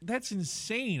 That's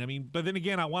insane. But then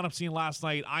again, I wound up seeing last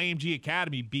night IMG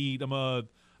Academy beat them, I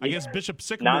guess Bishop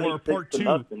Sycamore Part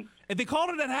 2. And they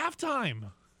called it at halftime.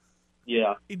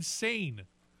 Yeah. Insane.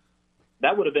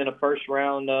 That would have been a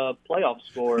first-round playoff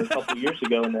score a couple years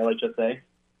ago in the LHSA.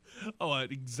 Oh,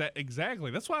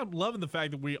 exactly. That's why I'm loving the fact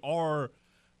that we are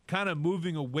kind of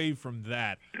moving away from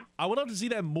that. I would love to see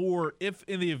that more if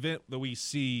in the event that we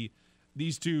see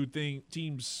these two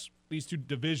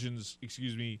divisions,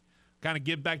 kind of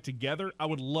get back together. I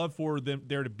would love for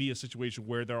there to be a situation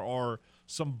where there are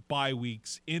some bye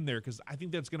weeks in there, because I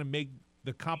think that's going to make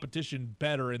the competition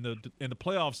better in the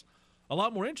playoffs a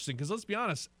lot more interesting. Because let's be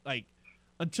honest,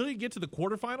 until you get to the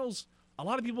quarterfinals, a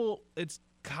lot of people, it's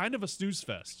kind of a snooze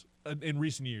fest in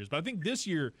recent years. But I think this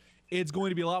year it's going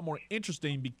to be a lot more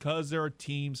interesting because there are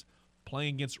teams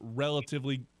playing against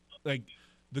relatively the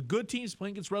good teams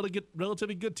playing against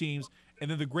relatively good teams, and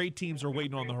then the great teams are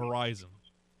waiting on the horizon.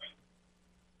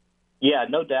 Yeah,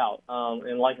 no doubt.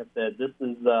 And like I said, this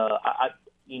is,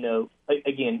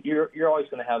 again, you're always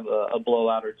going to have a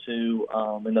blowout or two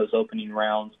in those opening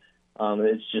rounds.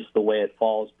 It's just the way it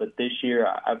falls. But this year,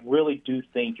 I really do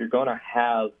think you're going to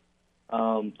have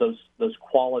those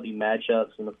quality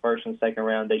matchups in the first and second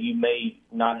round that you may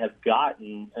not have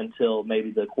gotten until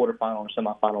maybe the quarterfinal or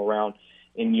semifinal round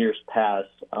in years past.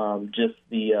 Just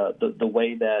the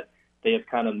way that they have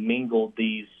kind of mingled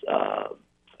these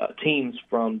teams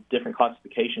from different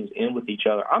classifications in with each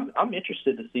other. I'm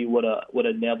interested to see what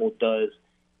a Neville does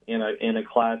in a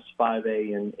Class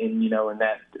 5A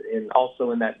and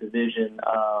also in that division.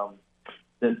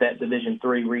 That Division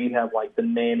 3 where you have like the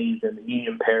Mannies and the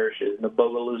Union Parishes and the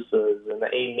Bogalusas and the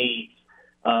A-Meats.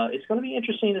 It's going to be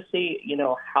interesting to see,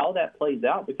 how that plays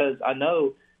out, because I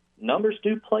know numbers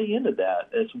do play into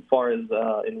that as far as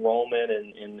enrollment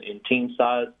and team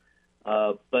size.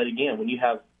 But again, when you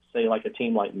have, say, like a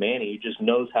team like Manny, who just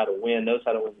knows how to win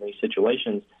in these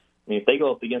situations, I mean, if they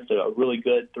go up against a really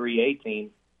good 3A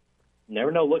team, you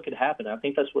never know what could happen. I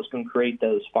think that's what's going to create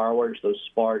those fireworks, those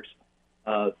sparks.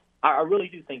 I really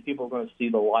do think people are going to see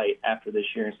the light after this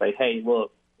year and say, hey,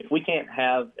 look, if we can't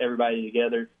have everybody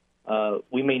together,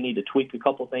 we may need to tweak a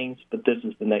couple things, but this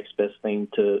is the next best thing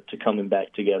to coming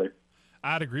back together.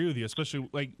 I'd agree with you, especially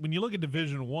like when you look at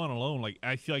Division 1 alone, like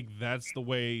I feel like that's the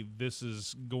way this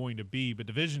is going to be. But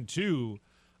Division 2,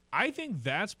 I think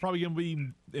that's probably going to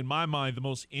be, in my mind, the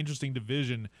most interesting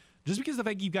division, just because I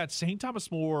think you've got St.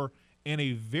 Thomas More and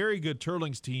a very good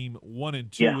Turlings team, 1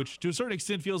 and 2, which to a certain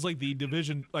extent feels like the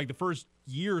division, like the first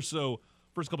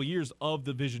couple of years of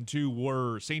Division 2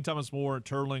 were St. Thomas More,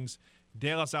 Turlings,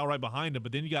 De La Salle right behind them.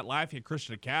 But then you got Lafayette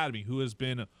Christian Academy, who has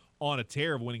been on a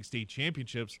tear of winning state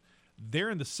championships.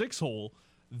 They're in the 6 hole.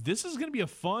 This is going to be a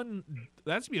fun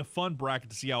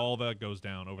bracket to see how all that goes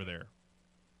down over there.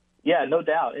 Yeah, no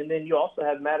doubt. And then you also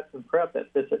have Madison Prep that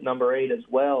sits at number 8 as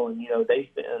well. And,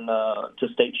 they've been to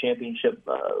state championship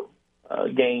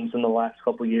games in the last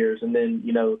couple of years. And then,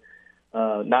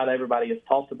 not everybody has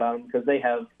talked about them because they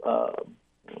have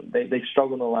they've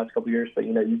struggled in the last couple of years. But,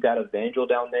 you've got Evangel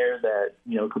down there that,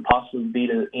 could possibly beat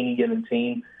any given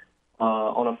team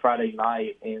on a Friday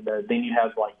night. And then you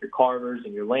have, like, your Carvers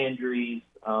and your Landrys,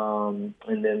 and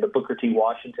then the Booker T.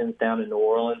 Washingtons down in New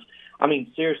Orleans. I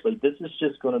mean, seriously, this is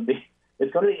just going to be –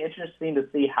 it's going to be interesting to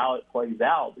see how it plays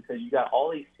out, because you got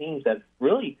all these teams that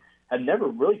really have never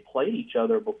really played each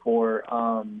other before.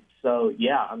 So,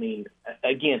 yeah, I mean,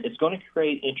 again, it's going to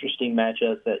create interesting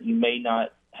matchups that you may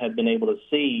not have been able to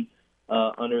see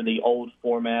under the old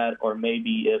format, or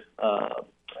maybe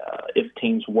if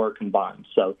teams were combined.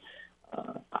 So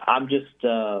I'm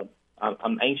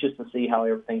anxious to see how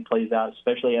everything plays out,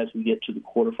 especially as we get to the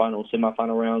quarterfinal and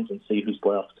semifinal rounds and see who's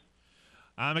left.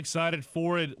 I'm excited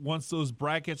for it once those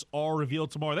brackets are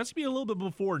revealed tomorrow. That's going to be a little bit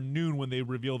before noon when they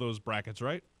reveal those brackets,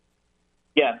 right?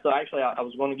 Yeah, so actually I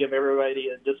was going to give everybody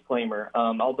a disclaimer.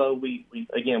 Although we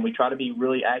try to be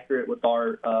really accurate with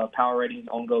our power ratings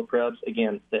on GoPreps.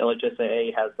 Again, the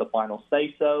LHSAA has the final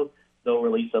say-so. They'll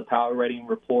release a power rating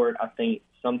report, I think,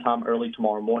 sometime early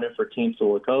tomorrow morning for teams to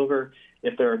look over.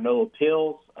 If there are no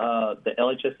appeals, the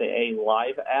LHSAA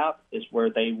Live app is where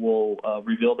they will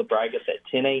reveal the brackets at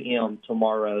 10 a.m.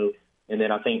 tomorrow, and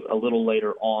then I think a little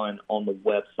later on the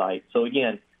website. So,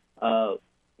 again,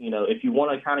 if you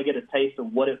want to kind of get a taste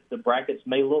of what the brackets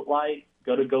may look like,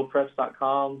 go to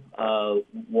GoPreps.com.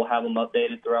 We'll have them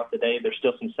updated throughout the day. There's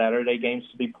still some Saturday games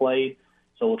to be played,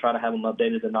 so we'll try to have them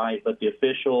updated tonight. But the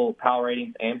official power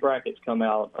ratings and brackets come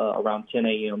out around 10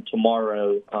 a.m.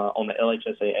 tomorrow on the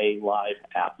LHSAA Live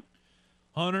app.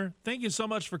 Hunter, thank you so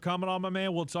much for coming on, my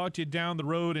man. We'll talk to you down the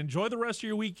road. Enjoy the rest of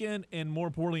your weekend, and more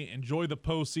importantly, enjoy the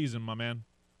postseason, my man.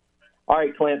 All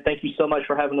right, Clint, thank you so much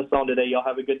for having us on today. Y'all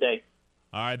have a good day.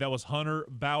 All right, that was Hunter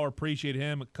Bauer. Appreciate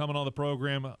him coming on the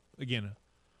program. Again,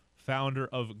 founder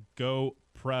of Go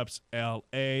Preps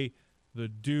LA. The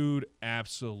dude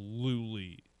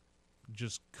absolutely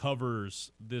just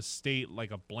covers this state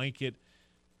like a blanket,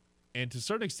 and to a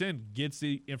certain extent gets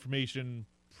the information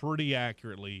pretty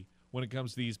accurately when it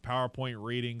comes to these PowerPoint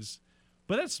ratings.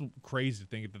 But that's crazy to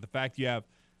think that the fact you have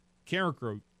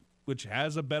Carencro, which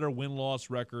has a better win-loss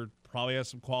record, probably has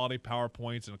some quality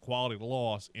PowerPoints and a quality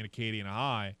loss in Acadiana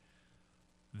High.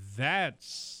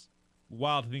 That's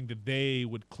wild to think that they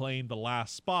would claim the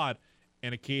last spot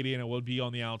and Acadiana would be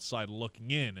on the outside looking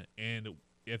in. And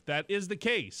if that is the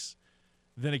case,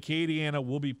 then Acadiana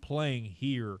will be playing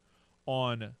here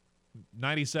on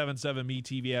 97.7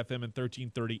 MeTV FM and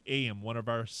 1330 AM, one of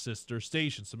our sister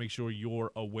stations. So make sure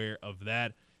you're aware of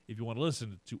that if you want to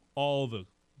listen to all the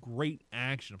great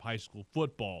action of high school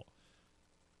football.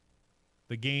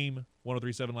 The Game,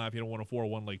 103.7 Lafayette,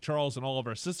 104.1 Lake Charles, and all of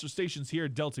our sister stations here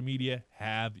at Delta Media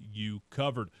have you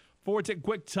covered. Before we take a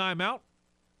quick timeout,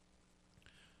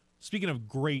 speaking of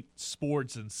great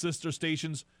sports and sister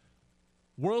stations,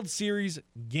 World Series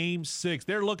Game 6.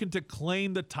 They're looking to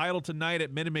claim the title tonight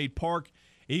at Minute Maid Park.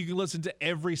 And you can listen to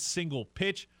every single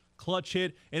pitch, clutch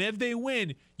hit, and if they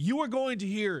win, you are going to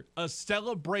hear a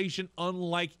celebration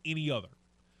unlike any other.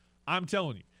 I'm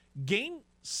telling you, Game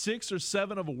 6 or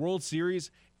 7 of a World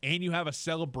Series, and you have a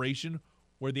celebration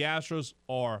where the Astros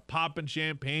are popping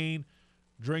champagne,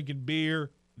 drinking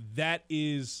beer, that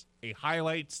is a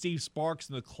highlight. Steve Sparks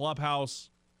in the clubhouse,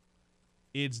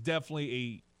 it's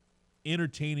definitely a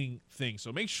entertaining thing.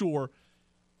 So make sure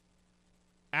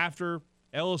after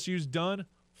LSU's done,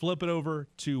 flip it over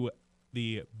to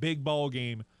the big ball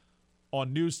game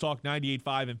on News Talk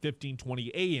 98.5 and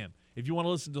 1520 AM. If you want to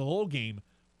listen to the whole game,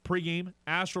 pregame,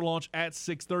 Astro launch at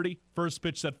 6:30, first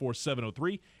pitch set for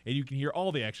 7:03, and you can hear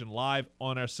all the action live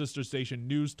on our sister station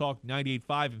News Talk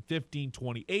 98.5 and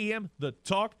 1520 AM, the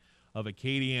talk of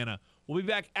Acadiana. We'll be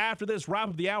back after this, wrap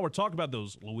up the hour, talk about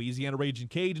those Louisiana Raging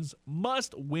Cajuns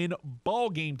must-win ball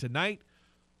game tonight.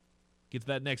 Get to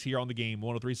that next here on the game.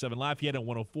 103.7 Lafayette and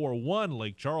 104.1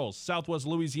 Lake Charles, Southwest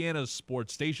Louisiana's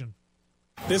sports station.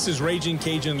 This is Raging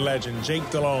Cajun legend Jake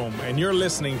Delhomme, and you're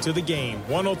listening to The Game.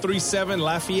 103.7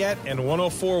 Lafayette and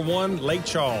 104.1 Lake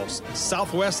Charles,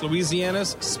 Southwest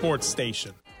Louisiana's sports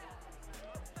station.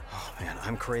 Oh, man,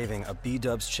 I'm craving a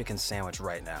B-Dubs chicken sandwich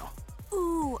right now.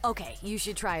 Ooh, okay, you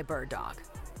should try a bird dog.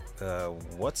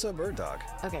 What's a bird dog?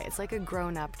 Okay, it's like a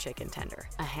grown-up chicken tender.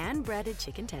 A hand-breaded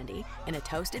chicken tendy in a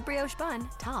toasted brioche bun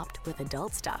topped with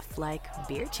adult stuff like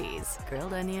beer cheese,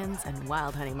 grilled onions, and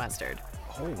wild honey mustard.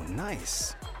 Oh,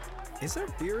 nice. Is there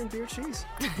beer in beer cheese?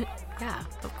 Yeah,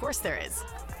 of course there is.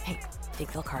 Hey,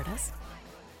 think they'll card us?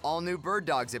 All new bird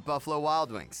dogs at Buffalo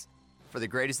Wild Wings. For the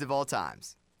greatest of all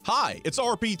times. Hi, it's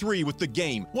RP3 with The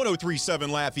Game,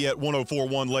 103.7 Lafayette,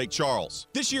 104.1 Lake Charles.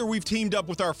 This year we've teamed up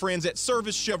with our friends at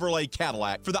Service Chevrolet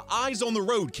Cadillac for the Eyes on the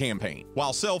Road campaign.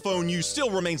 While cell phone use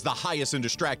still remains the highest in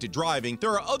distracted driving,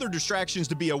 there are other distractions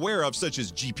to be aware of, such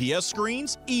as GPS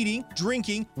screens, eating,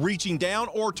 drinking, reaching down,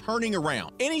 or turning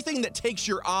around. Anything that takes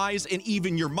your eyes and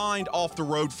even your mind off the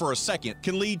road for a second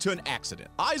can lead to an accident.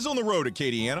 Eyes on the Road,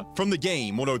 Acadiana. From The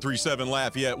Game, 103.7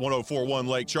 Lafayette, 104.1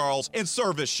 Lake Charles, and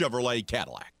Service Chevrolet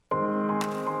Cadillac.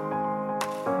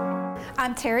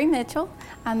 I'm Terry Mitchell.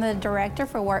 I'm the director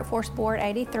for Workforce Board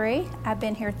 83. I've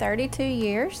been here 32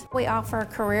 years. We offer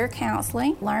career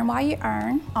counseling, learn while you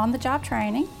earn, on-the-job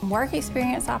training, work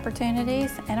experience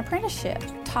opportunities, and apprenticeship.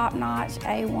 Top-notch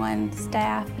A1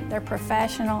 staff. They're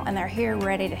professional and they're here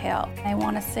ready to help. They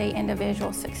want to see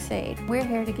individuals succeed. We're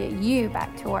here to get you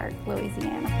back to work,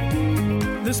 Louisiana.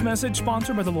 This message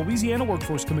sponsored by the Louisiana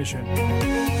Workforce Commission.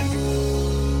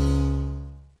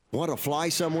 Want to fly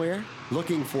somewhere?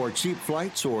 Looking for cheap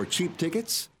flights or cheap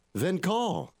tickets? Then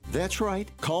call. That's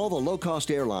right. Call the low-cost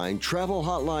airline travel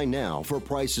hotline now for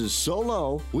prices so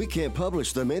low we can't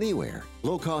publish them anywhere.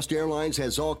 Low Cost Airlines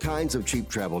has all kinds of cheap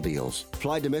travel deals.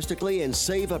 Fly domestically and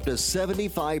save up to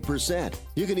 75%.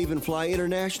 You can even fly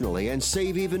internationally and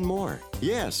save even more.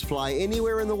 Yes, fly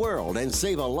anywhere in the world and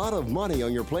save a lot of money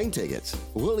on your plane tickets.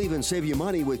 We'll even save you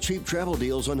money with cheap travel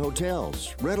deals on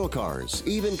hotels, rental cars,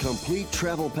 even complete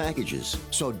travel packages.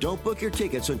 So don't book your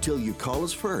tickets until you call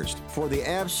us first for the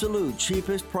absolute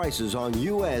cheapest prices on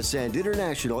U.S. and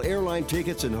international airline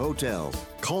tickets and hotels.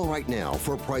 Call right now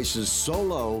for prices so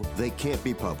low they can't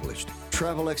be published.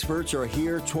 Travel experts are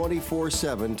here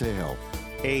 24/7 to help.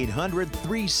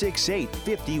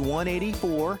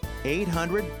 800-368-5184,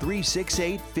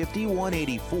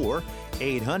 800-368-5184,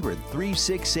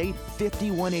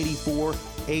 800-368-5184,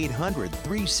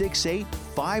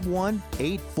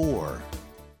 800-368-5184.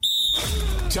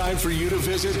 Time for you to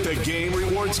visit the Game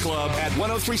Rewards Club at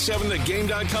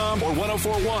 1037thegame.com or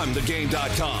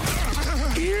 1041thegame.com.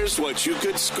 Here's what you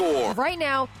could score. Right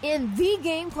now, in the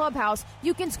Game Clubhouse,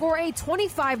 you can score a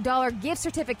 $25 gift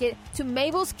certificate to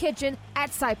Mabel's Kitchen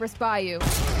at Cypress Bayou.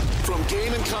 From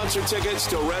game and concert tickets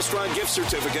to restaurant gift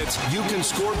certificates, you can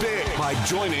score big by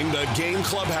joining the Game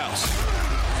Clubhouse.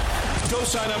 Go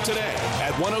sign up today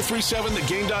at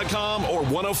 1037thegame.com or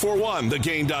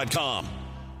 1041thegame.com.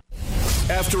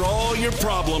 After all your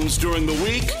problems during the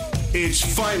week, it's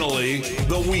finally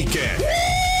the weekend. Woo!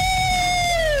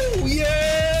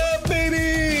 Yeah,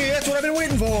 baby! That's what I've been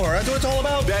waiting for. That's what it's all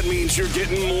about. That means you're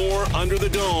getting more Under the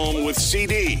Dome with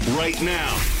CD right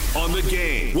now on The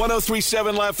Game.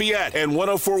 103.7 Lafayette and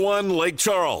 104.1 Lake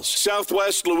Charles,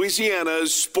 Southwest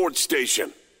Louisiana's sports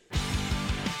station.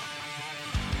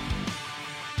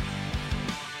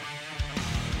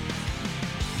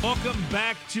 Welcome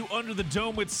back to Under the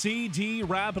Dome with CD.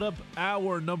 Wrapping up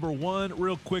hour number one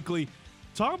real quickly.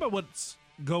 Talk about what's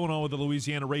going on with the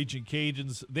Louisiana Raging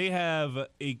Cajuns. They have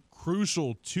a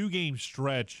crucial 2-game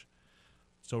stretch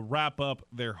to wrap up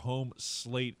their home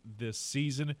slate this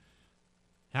season.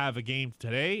 Have a game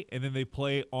today, and then they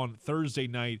play on Thursday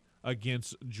night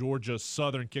against Georgia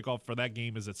Southern. Kickoff for that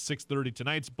game is at 6:30.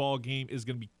 Tonight's ball game is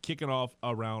going to be kicking off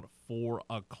around 4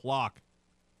 o'clock.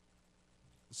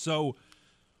 So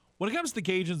when it comes to the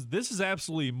Cajuns, this is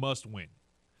absolutely a must-win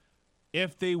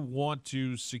if they want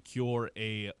to secure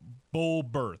a bowl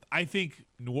berth. I think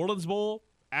New Orleans Bowl,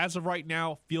 as of right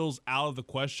now, feels out of the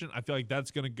question. I feel like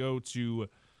that's going to go to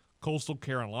Coastal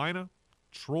Carolina,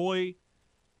 Troy.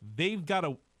 They've got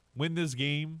to win this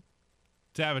game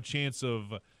to have a chance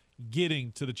of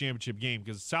getting to the championship game,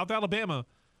 because South Alabama,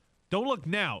 don't look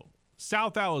now.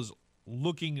 South Al is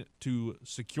looking to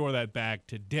secure that bag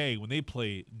today when they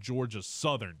play Georgia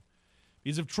Southern.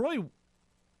 Because if Troy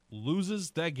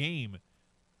loses that game,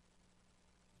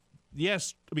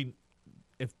 yes, I mean,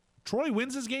 if Troy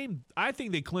wins this game, I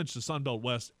think they clinch the Sun Belt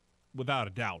West without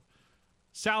a doubt.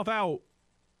 South Al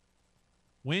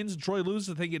wins and Troy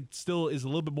loses, I think it still is a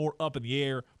little bit more up in the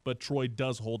air, but Troy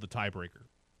does hold the tiebreaker.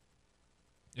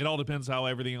 It all depends how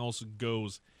everything else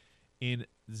goes in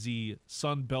the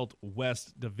Sun Belt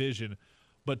West division.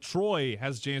 But Troy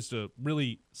has a chance to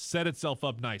really set itself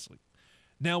up nicely.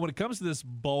 Now, when it comes to this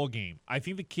ball game, I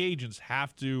think the Cajuns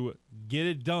have to get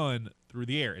it done through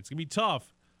the air. It's going to be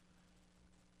tough,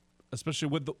 especially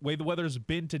with the way the weather has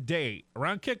been today.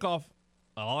 Around kickoff,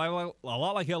 a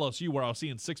lot like LSU, where I was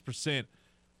seeing 6%.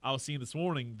 I was seeing this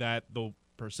morning that the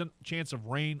percent chance of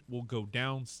rain will go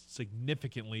down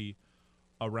significantly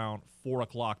around 4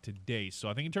 o'clock today. So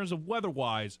I think in terms of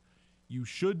weather-wise, you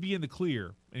should be in the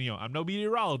clear. And, I'm no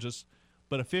meteorologist,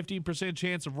 but a 15%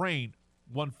 chance of rain,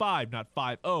 1-5, not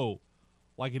 5-0,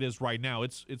 like it is right now.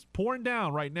 It's pouring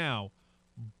down right now,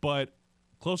 but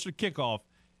closer to kickoff,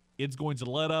 it's going to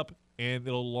let up, and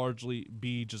it'll largely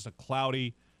be just a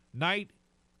cloudy night.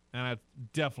 And I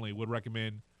definitely would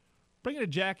recommend bringing a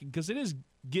jacket, because it is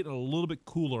getting a little bit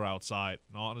cooler outside.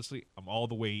 And honestly, I'm all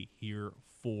the way here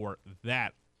for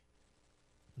that.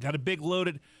 Got a big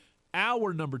loaded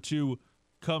hour number 2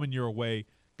 coming your way.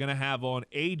 Going to have on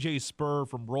AJ Spur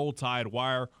from Roll Tide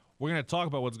Wire. We're going to talk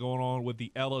about what's going on with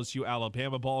the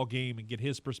LSU-Alabama ball game and get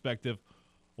his perspective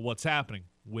of what's happening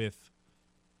with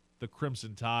the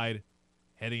Crimson Tide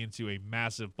heading into a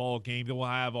massive ball game. Then we'll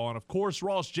have on, of course,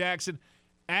 Ross Jackson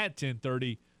at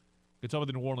 10:30. We'll talk about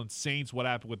the New Orleans Saints, what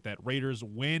happened with that Raiders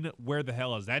win, where the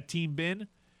hell has that team been?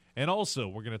 And also,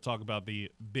 we're going to talk about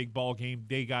the big ball game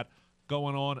they got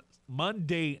going on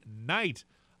Monday night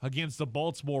against the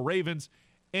Baltimore Ravens.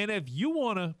 And if you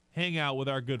want to hang out with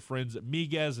our good friends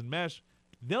Miguez and Mesh,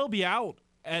 they'll be out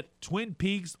at Twin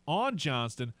Peaks on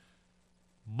Johnston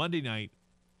Monday night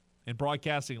and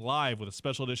broadcasting live with a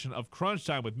special edition of Crunch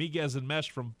Time with Miguez and Mesh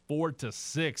from 4 to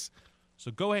 6. So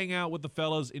go hang out with the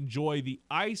fellas, enjoy the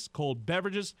ice-cold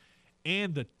beverages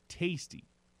and the tasty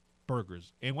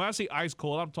burgers. And when I say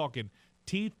ice-cold, I'm talking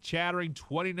teeth-chattering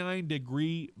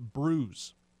 29-degree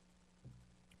brews.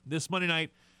 This Monday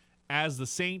night, as the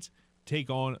Saints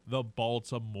take on the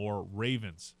Baltimore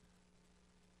Ravens.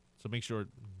 So make sure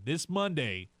this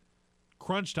Monday,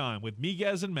 Crunch Time with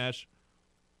Miguez and Mesh.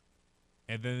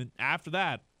 And then after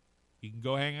that, you can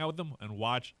go hang out with them and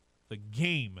watch the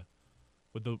game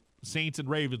with the Saints and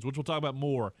Ravens, which we'll talk about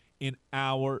more in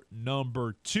hour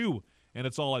number 2. And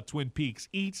it's all at Twin Peaks.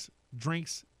 Eats,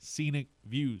 drinks, scenic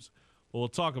views. We'll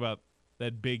talk about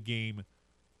that big game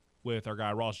with our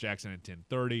guy Ross Jackson at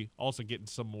 10:30. Also getting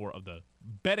some more of the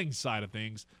betting side of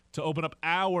things to open up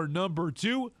hour number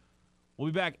 2. We'll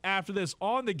be back after this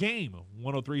on the game.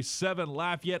 103.7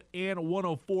 Lafayette and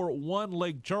 104.1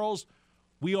 Lake Charles.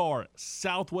 We are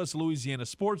Southwest Louisiana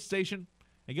Sports Station.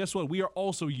 And guess what? We are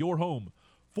also your home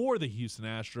for the Houston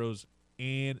Astros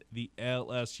and the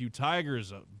LSU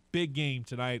Tigers. A big game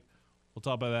tonight. We'll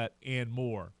talk about that and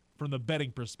more from the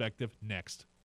betting perspective next.